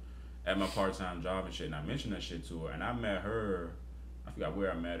anyway, at my part-time job and shit, and I mentioned that shit to her, and I met her. I forgot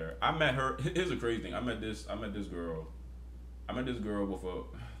where I met her. I met her. Here's the crazy thing. I met this girl.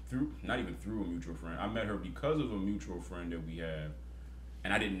 Not even through a mutual friend. I met her because of a mutual friend that we have,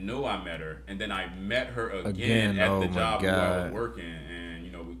 and I didn't know I met her. And then I met her again at the job where I was working, and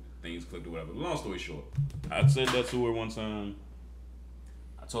you know, things clicked or whatever. Long story short, I said that to her one time.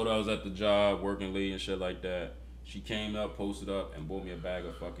 I told her I was at the job working late and shit like that. She came up, posted up, and bought me a bag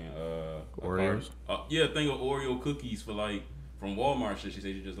of fucking Oreos. A thing of Oreo cookies for like from Walmart shit. She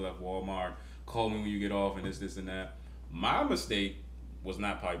said you just left Walmart. Call me when you get off and this and that. My mistake was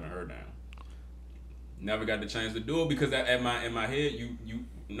not piping her down. Never got the chance to do it because in my head, you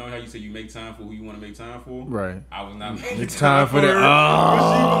know how you say you make time for who you want to make time for? Right. I was not making time for that.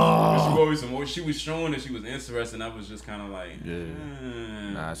 Oh. She was showing that she was interested, and I was just kind of like,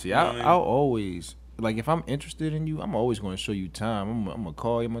 Nah, see, I'll always, like, if I'm interested in you, I'm always going to show you time. I'm going to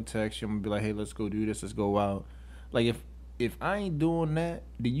call you, I'm going to text you, I'm going to be like, hey, let's go do this, let's go out. Like, if I ain't doing that,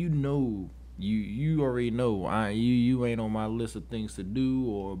 then you know, you already know, you ain't on my list of things to do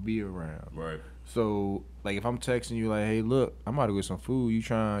or be around. Right. So, like, if I'm texting you, like, hey, look, I'm about to get some food. You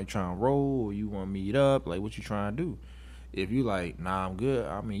trying to roll or you want to meet up? Like, what you trying to do? If you like, nah, I'm good.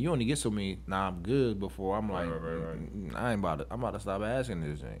 I mean, you only get so many, nah, I'm good before I'm like, right. I'm about to stop asking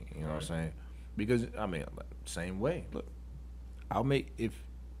this thing. You know what I'm saying? Because, I mean, same way. Look, I'll make, if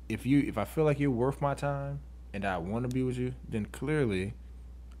I feel like you're worth my time and I want to be with you, then clearly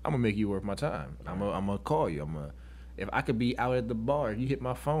I'm going to make you worth my time. I'm going to call you. If I could be out at the bar, if you hit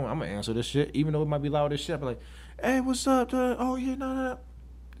my phone, I'm going to answer this shit, even though it might be loud as shit. I'm like, hey, what's up, dude? Oh, yeah, no.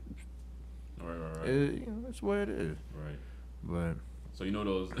 Right. You know, that's where it is. Right. But so you know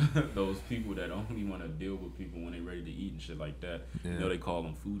those people that only want to deal with people when they ready to eat and shit like that. Yeah. You know they call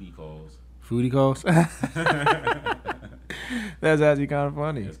them foodie calls. Foodie calls? That's actually kind of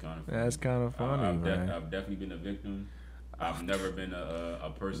funny. That's kind of funny. I've definitely been a victim. I've never been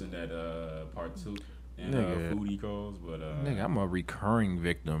a person that partook in foodie calls, but nigga, I'm a recurring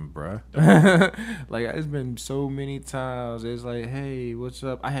victim, bruh. Like, it's been so many times. It's like, hey, what's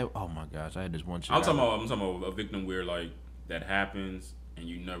up? Oh my gosh, I had this one chick. I'm talking about a victim where like that happens and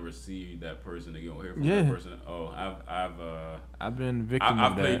you never see that person again or hear from that person. Oh, I've been victim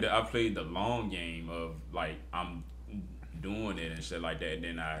of that. I played the long game of like I'm doing it and shit like that. And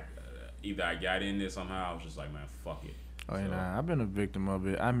then I got in there somehow. I was just like, man, fuck it. Oh, yeah, nah, I've been a victim of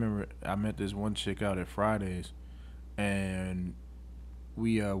it. I remember I met this one chick out at Fridays, and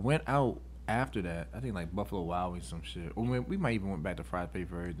we went out after that. I think like Buffalo Wild Wings, some shit. Or we might even went back to Friday, pay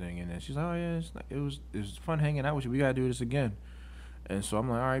for everything. And then she's like, oh yeah, it was fun hanging out with you. We gotta do this again. And so I'm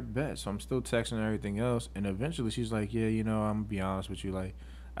like, all right, bet. So I'm still texting and everything else. And eventually she's like, yeah, you know, I'm gonna be honest with you, like,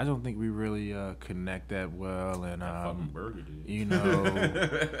 I don't think we really connect that well, and fucking burger did. You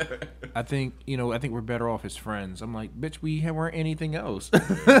know, I think we're better off as friends. I'm like, bitch, we weren't anything else.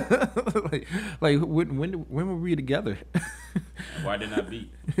 like when were we together? Why didn't I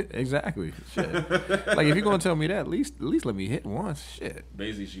beat? Exactly. Shit. Like, if you're gonna tell me that, at least let me hit once. Shit.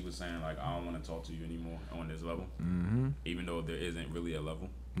 Basically, she was saying like, I don't want to talk to you anymore on this level, even though there isn't really a level.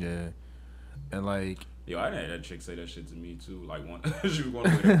 Yeah, and like. Yo, I had that chick say that shit to me too. Like, she was going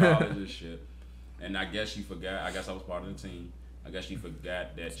away to college and shit, and I guess she forgot. I guess I was part of the team. I guess she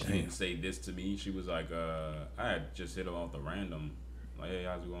forgot that she didn't say this to me. She was like, I had just hit her off the random, like, hey,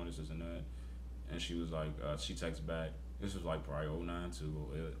 how's it going, this and that, and she was like, she texted back. This was like probably 09 to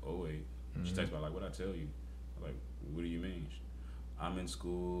 08. She texted back like, what I tell you? I'm like, what do you mean? I'm in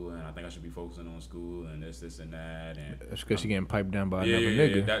school and I think I should be focusing on school and this and that. And that's because she getting piped down by another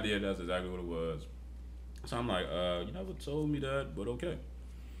nigga. That's exactly what it was. So I'm like, you never told me that, but okay.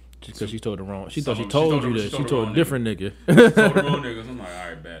 Just because she told the wrong. She thought she told you that. She told a different nigga. She told the wrong nigga. So I'm like, all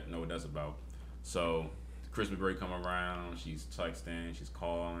right, bet. Know what that's about. So Christmas break come around. She's texting. She's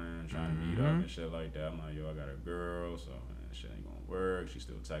calling, trying to meet up and shit like that. I'm like, yo, I got a girl, so man, shit ain't gonna work. She's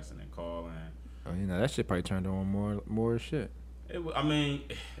still texting and calling. Oh, you know, that shit probably turned on more shit. It was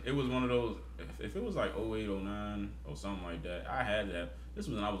one of those. If it was like 08, 09 or something like that, I had that. This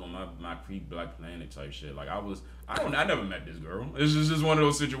was when I was on my pre-Black Planet type shit. Like I never met this girl. It's just one of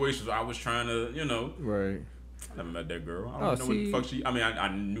those situations where I was trying to, you know. Right. I never met that girl. I don't know what the fuck she. I mean, I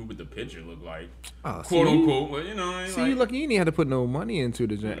knew what the picture looked like, quote unquote. But you know, you lucky you didn't have to put no money into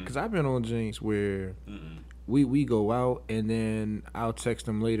the joint. Because I've been on jinx where we go out and then I'll text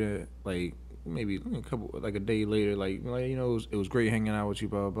them later, like maybe a day later, like you know, it was great hanging out with you,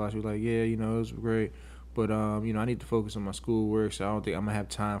 blah blah blah. She was like, yeah, you know, it was great. But, you know, I need to focus on my schoolwork, so I don't think I'm going to have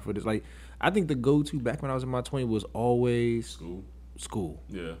time for this. Like, I think the go-to back when I was in my 20s was always school.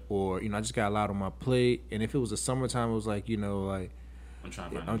 Yeah. Or, you know, I just got a lot on my plate. And if it was the summertime, it was like, you know, like, I'm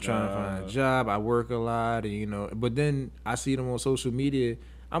trying to find a job. I work a lot, and, you know. But then I see them on social media.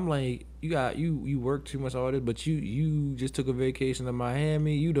 I'm like, you work too much all this, but you just took a vacation to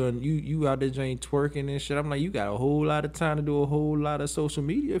Miami. You out there just twerking and shit. I'm like, you got a whole lot of time to do a whole lot of social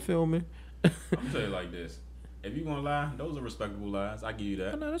media filming. I'm gonna tell you like this. If you gonna lie, those are respectable lies. I give you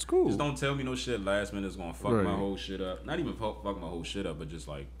that. No, that's cool. Just don't tell me no shit last minute is gonna fuck my whole shit up. Not even fuck my whole shit up, but just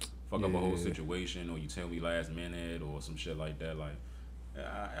like fuck up a whole situation, or you tell me last minute or some shit like that. Like,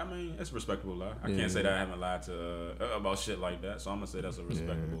 I mean, it's a respectable lie. I can't say that I haven't lied to about shit like that, so I'm gonna say that's a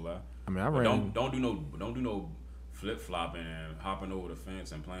respectable lie. I mean, don't do no flip flopping and hopping over the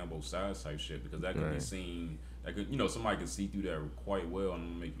fence and playing both sides type shit, because that could be seen. That could, somebody can see through that quite well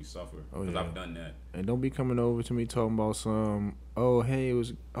and make you suffer. Because I've done that. And don't be coming over to me talking about some. Oh hey,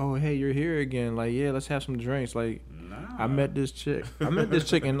 you're here again. Like, yeah, let's have some drinks. Like, I met this chick.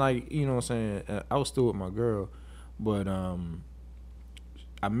 And like, you know what I'm saying. I was still with my girl, but I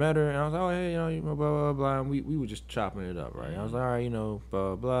met her and I was like, oh hey, blah blah blah, and we were just chopping it up, right? I was like, all right,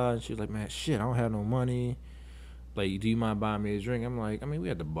 blah blah, and she was like, man, shit, I don't have no money. Like, do you mind buying me a drink? I'm like, I mean, we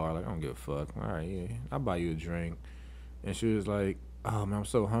at the bar. Like, I don't give a fuck. All right, yeah, I'll buy you a drink. And she was like, oh, man, I'm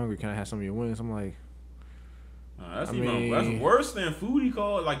so hungry. Can I have some of your wings? I'm like, that's worse than foodie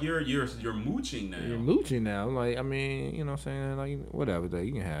call. Like, you're mooching now. You're mooching now. I'm like, I mean, you know what I'm saying? Like, whatever.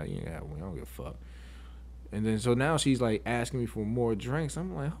 You can have wings. I don't give a fuck. And then, so now she's, like, asking me for more drinks.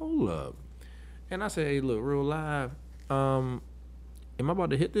 I'm like, hold up. And I said, hey, look, real live, am I about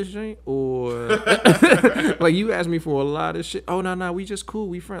to hit this joint? Or like, you asked me for a lot of shit. Oh no, we just cool,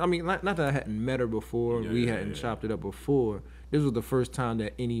 we friends. I mean, not that I hadn't met her before, we hadn't chopped it up before. This was the first time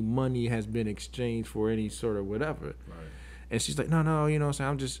that any money has been exchanged for any sort of whatever. Right. And she's like, no, you know what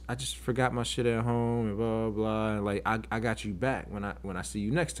I'm saying, I just forgot my shit at home and blah blah. And like, I got you back when I see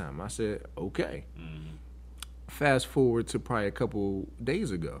you next time. I said, okay. Mm-hmm. Fast forward to probably a couple days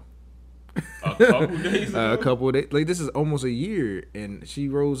ago. A couple days ago? A couple of days. Like, this is almost a year, and she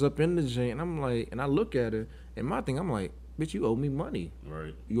rolls up in the joint, and I'm like, and I look at her, and my thing, I'm like, bitch, you owe me money.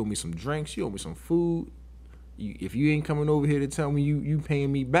 Right. You owe me some drinks. You owe me some food. If you ain't coming over here to tell me you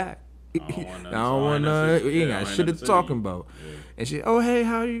paying me back, I don't want none. You ain't got shit to talking about. Yeah. And she, oh hey,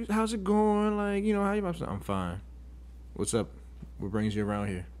 how's it going? Like, how you? I'm fine. What's up? What brings you around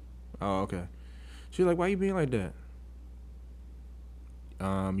here? Oh, okay. She's like, why you being like that?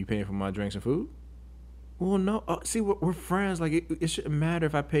 You paying for my drinks and food? Well, no. See, we're friends. Like, it shouldn't matter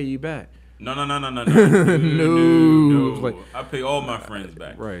if I pay you back. No. No. Like, I pay all my friends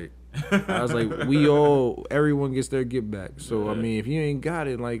back. Right. I was like, everyone gets their get back. So, I mean, if you ain't got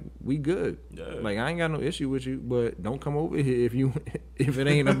it, like, we good. Yeah. Like, I ain't got no issue with you, but don't come over here if it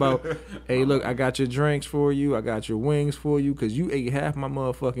ain't about, hey, look, I got your drinks for you. I got your wings for you, because you ate half my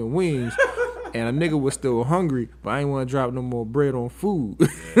motherfucking wings. And a nigga was still hungry, but I ain't want to drop no more bread on food.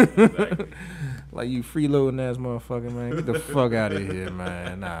 Yeah, exactly. Like, you freeloading ass motherfucker, man. Get the fuck out of here,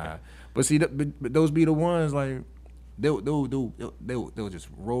 man. Nah. But see, but those be the ones, like, they'll just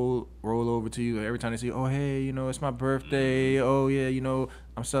roll over to you every time they say, oh hey, it's my birthday. Oh yeah,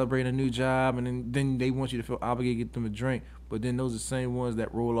 I'm celebrating a new job, and then they want you to feel obligated to get them a drink. But then those are the same ones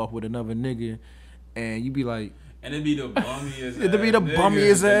that roll off with another nigga, and you be like. And it'd be the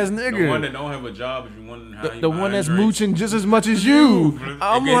bummiest ass nigga. The one that don't have a job, if you wondering how the one that's drinks. Mooching just as much as you.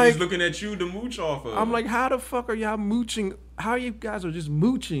 I'm like, he's looking at you to mooch off of. I'm like, how the fuck are y'all mooching? How you guys are just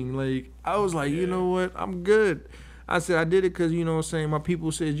mooching? Like, I was like, you know what? I'm good. I said I did it because, you know what I'm saying, my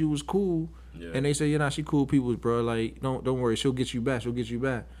people said you was cool. Yeah. And they said, she cool people, bro. Like, don't worry, she'll get you back. And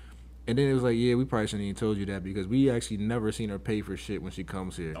then it was like, yeah, we probably shouldn't even told you that, because we actually never seen her pay for shit when she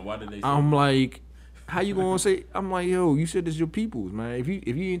comes here. And why did they say I'm like, how you gonna say? I'm like, yo, you said this your peoples, man. If you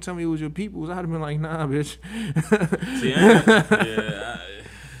didn't tell me it was your peoples, I'd have been like, nah, bitch. See,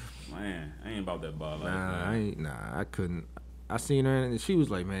 man, I ain't about that ball. I couldn't. I seen her and she was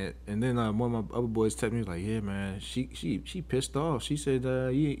like, man. And then one of my other boys texted me, was like, yeah, man, she pissed off. She said,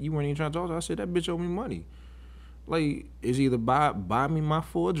 you weren't even trying to talk to her. I said, that bitch owe me money. Like, it's either buy me my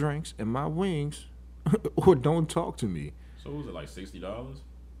 4 drinks and my wings, or don't talk to me. So was it like $60?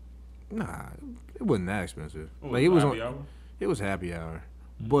 Nah, it wasn't that expensive. Like, it was happy hour? It was happy hour,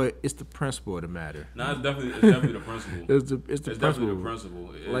 but it's the principle of the matter. Nah, it's definitely the principle. It's definitely the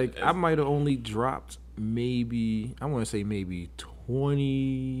principle. I might have only dropped maybe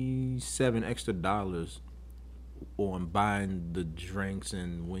 27 extra dollars on buying the drinks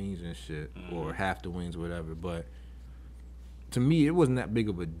and wings and shit, or half the wings, or whatever. But to me, it wasn't that big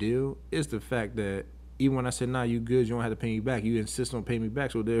of a deal. It's the fact that even when I said, nah, you good, you don't have to pay me back, you insist on paying me back,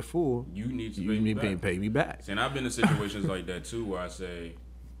 so therefore, you need to pay me back. See, and I've been in situations like that too, where I say,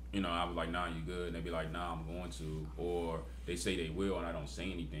 I was like, nah, you good, and they be like, nah, I'm going to, or they say they will, and I don't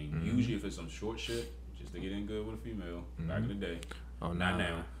say anything. Mm-hmm. Usually, if it's some short shit, just to get in good with a female, back in the day. Oh, not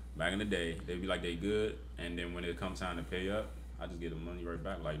now. Back in the day, they'd be like, they good, and then when it comes time to pay up, I just get the money right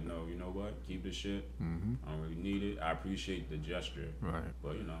back. Like, no, you know what? Keep this shit. Mm-hmm. I don't really need it. I appreciate the gesture. Right.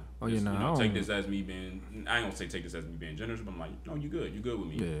 But, take this as me being, I ain't gonna say take this as me being generous, but I'm like, no, you good. You good with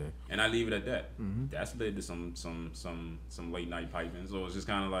me. Yeah. And I leave it at that. Mm-hmm. That's led to some late night piping. So it's just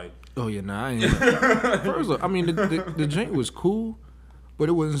kind of like. Oh, yeah, I ain't. First of all, I mean, the joint was cool, But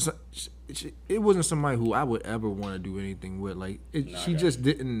it wasn't somebody who I would ever want to do anything with. Like she just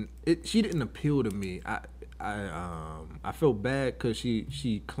didn't. She didn't appeal to me. I felt bad because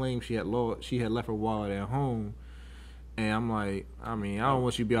she claimed she had left her wallet at home, and I'm like, I mean, I don't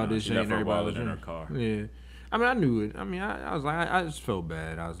want you to be out there shaking everybody in her car. Yeah, I mean, I knew it. I mean, I was like, I just felt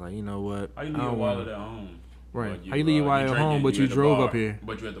bad. I was like, you know what? How you leave your wallet at home? Right. How you leave your wallet at home, but you drove up here?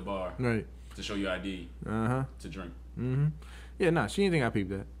 But you at the bar. Right. To show your ID. To drink. Yeah, nah, she didn't think I peeped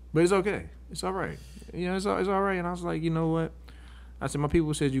that. But it's okay. It's all right. You know, it's all right. And I was like, you know what? I said, my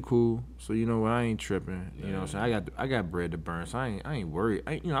people said you cool, so you know what? I ain't tripping. You know what I'm saying? I got bread to burn, so I ain't worried.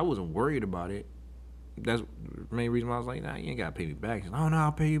 I wasn't worried about it. That's the main reason why I was like, nah, you ain't got to pay me back. She's like, oh, no,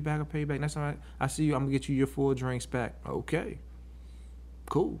 I'll pay you back. Next time I see you, I'm going to get you your 4 drinks back. Okay.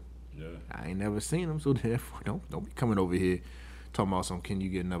 Cool. Yeah. I ain't never seen them, so therefore don't be coming over here talking about some, can you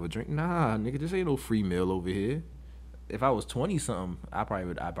get another drink? Nah, nigga, this ain't no free meal over here. If I was 20-something, I probably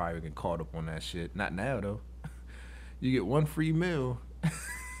would get caught up on that shit. Not now, though. You get 1 free meal,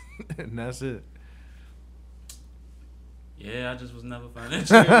 and that's it. Yeah, I just was never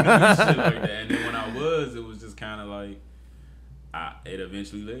financially able to do shit like that. And then when I was, it was just kind of like, it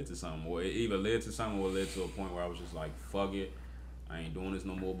eventually led to something. Or it either led to something or led to a point where I was just like, fuck it. I ain't doing this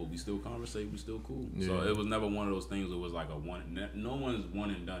no more, but we still conversate. We still cool. Yeah. So it was never one of those things that was like a one. No one's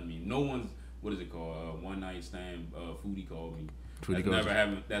one and done me. No one's, what is it called? One night stand. Foodie called me.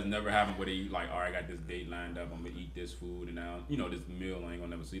 That's never happened where they like, all right, I got this date lined up. I'm gonna eat this food, and now this meal. I ain't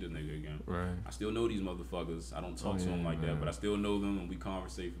gonna never see this nigga again. Right. I still know these motherfuckers. I don't talk to them like that, but I still know them, and we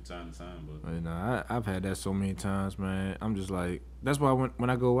conversate from time to time. But you know, I've had that so many times, man. I'm just like, that's why when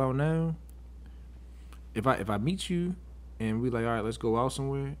I go out now, if I meet you and we like, all right, let's go out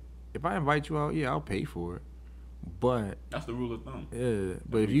somewhere. If I invite you out, yeah, I'll pay for it. But that's the rule of thumb. Yeah,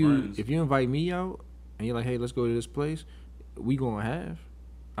 but if you invite me out and you're like, hey, let's go to this place, we gonna have.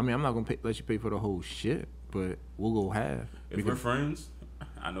 I mean, I'm not gonna let you pay for the whole shit, but we'll go have. If we're friends,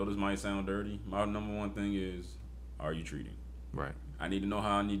 I know this might sound dirty. My number one thing is, are you treating? Right. I need to know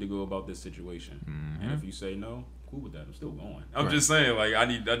how I need to go about this situation. Mm-hmm. And if you say no, cool with that. I'm still going. I'm just saying, like, I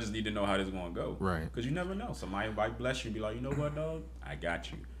just need to know how this is gonna go. Right. Because you never know. Somebody might bless you and be like, you know what, dog? I got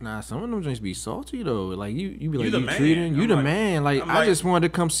you. Nah, some of them just be salty though. Like you be like, you treating, you the man. Like I just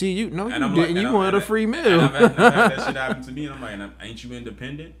wanted to come see you. No, you didn't. You wanted a free meal. I've had that shit happen to me. And I'm like, ain't you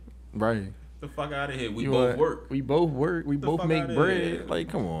independent? Right. The fuck out of here. We both work. We both make bread. Like,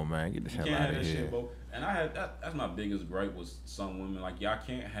 come on, man. Get the hell out of here. And I had that's my biggest gripe was some women like, y'all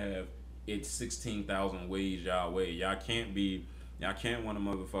can't have it's 16,000 ways y'all way. Y'all can't want a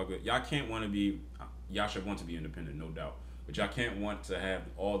motherfucker. Y'all should want to be independent, no doubt. But y'all can't want to have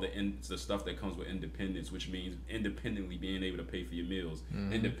all the stuff that comes with independence, which means independently being able to pay for your meals,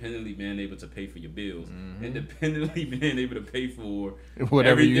 independently being able to pay for your bills, independently being able to pay for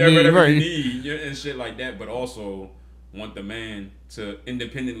whatever you need and shit like that. But also want the man to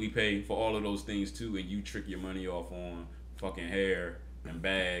independently pay for all of those things too, and you trick your money off on fucking hair and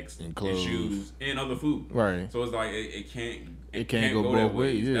bags and clothes and shoes and other food. Right. So it's like it can't go both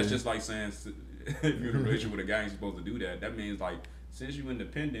ways. Yeah. That's just like saying if you're in a relationship with a guy and you're supposed to do that. That means like since you're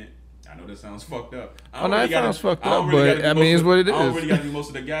independent. I know that sounds fucked up. That sounds fucked up, but I mean, it's what it is. I don't really got to do most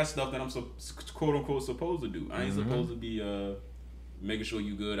of the gas stuff that I'm quote unquote supposed to do. I ain't supposed to be making sure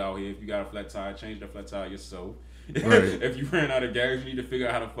you good out here. If you got a flat tire, change that flat tire yourself. Right. If you ran out of gas, you need to figure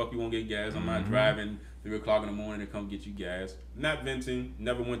out how the fuck you won't get gas. I'm not driving 3 o'clock in the morning to come get you gas. Not venting.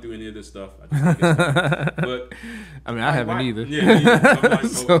 Never went through any of this stuff. But I mean, I haven't either. Yeah,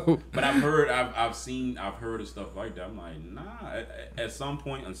 like, but I've heard of stuff like that. I'm like, nah. At some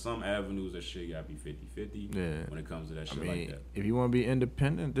point, on some avenues, that shit gotta be 50-50. Yeah. When it comes to that shit like that. If you want to be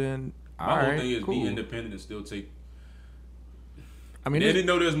independent, then my whole thing is be independent and still take. I mean, they didn't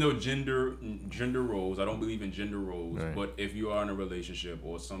know there's no gender roles. I don't believe in gender roles. Right. But if you are in a relationship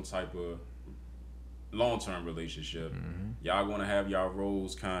or some type of long-term relationship, y'all gonna have y'all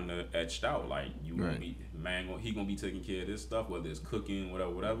roles kind of etched out. Like you gonna be he gonna be taking care of this stuff, whether it's cooking,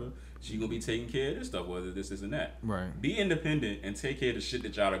 whatever. She gonna be taking care of this stuff, whether this and that. Right. Be independent and take care of the shit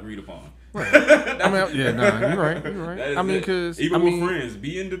that y'all agreed upon. Right. You're right. I mean, because even with friends,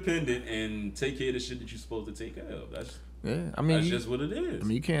 be independent and take care of the shit that you're supposed to take care of. That's just what it is. I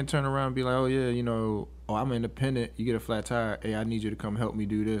mean, you can't turn around and be like, oh yeah, I'm independent. You get a flat tire. Hey, I need you to come help me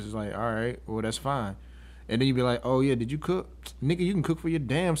do this. It's like, all right, well that's fine. And then you be like, oh yeah, did you cook? Nigga, you can cook for your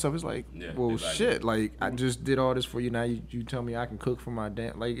damn self. It's like, shit. Like I just did all this for you. Now you tell me I can cook for my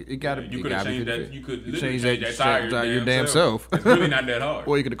damn. Like it gotta. You could change that. You could change that tire your damn self. It's really not that hard.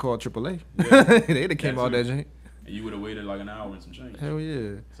 Or you could have called AAA. Yeah. They'd have came out that jank. And you would have waited like an hour and some change. Hell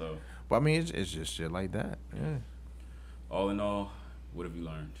yeah. So, but I mean, it's just shit like that. Yeah. All in all, What have you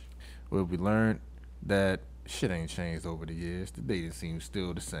learned? Well, we learned that shit ain't changed over the years. The dating seems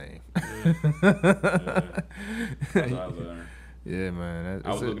still the same. Yeah. That's what I learned. Yeah, man.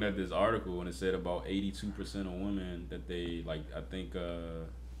 I was looking at this article and it said about 82% of women that they like. I think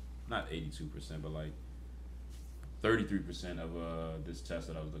not 82%, but like 33% of this test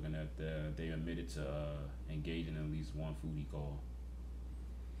that I was looking at, they admitted to engaging in at least one foodie call.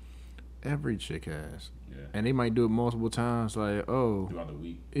 Every chick has. Yeah. And they might do it multiple times, like, throughout the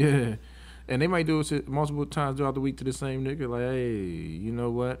week. Yeah. And they might do it multiple times throughout the week to the same nigga, like, hey, you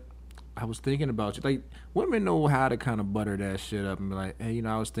know what? I was thinking about you. Like, women know how to kind of butter that shit up and be like, hey,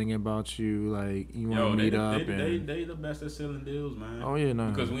 I was thinking about you. Like, you want to meet up. They the best at selling deals, man. Oh, yeah,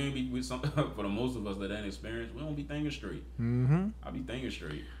 no. Because we ain't be with some, for the most of us that ain't experienced, we don't be thinking straight. Mm-hmm. I be thinking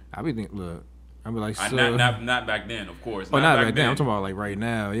straight. I be thinking, look, I be like, so. Not back then, of course. Oh, not back then. I'm talking about, like, right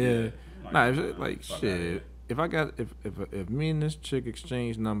now, yeah. Like, like, shit. If me and this chick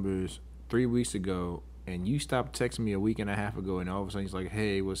exchanged numbers 3 weeks ago, and you stopped texting me a week and a half ago, and all of a sudden he's like,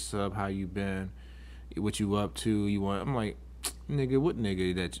 hey, what's up? How you been? What you up to? I'm like, nigga, what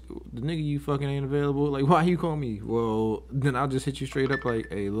nigga? The nigga you fucking ain't available? Like, why you call me? Well, then I'll just hit you straight up like,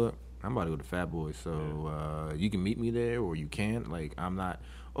 hey, look, I'm about to go to Fat Boy, so you can meet me there or you can't. Like, I'm not,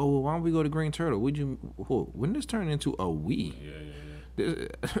 oh, well, why don't we go to Green Turtle? When this turn into a we?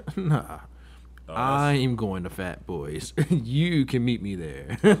 Nah. I'm going to Fat Boys. You can meet me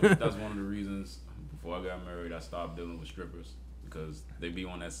there. That's one of the reasons before I got married, I stopped dealing with strippers because they be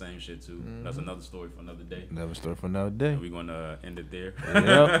on that same shit too. Mm-hmm. That's another story for another day. Another story for another day. We're gonna end it there.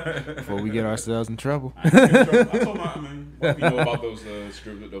 Yep. Before we get ourselves in trouble. I told what we know about those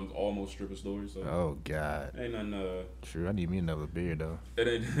those almost stripper stories. So. Oh God. Ain't nothing. True. I need me another beer though. It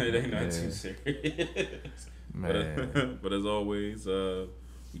ain't nothing too serious. Man. But as always,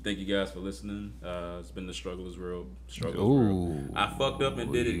 we thank you guys for listening. It's been the struggle is real. I fucked up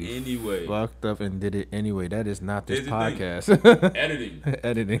and did it anyway. Fucked up and did it anyway. That is not this podcast. Editing.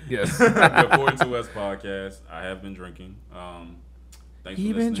 Editing, yes. The 42S podcast. I have been drinking. Thanks for listening.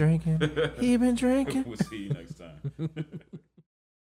 He been drinking. We'll see you next time.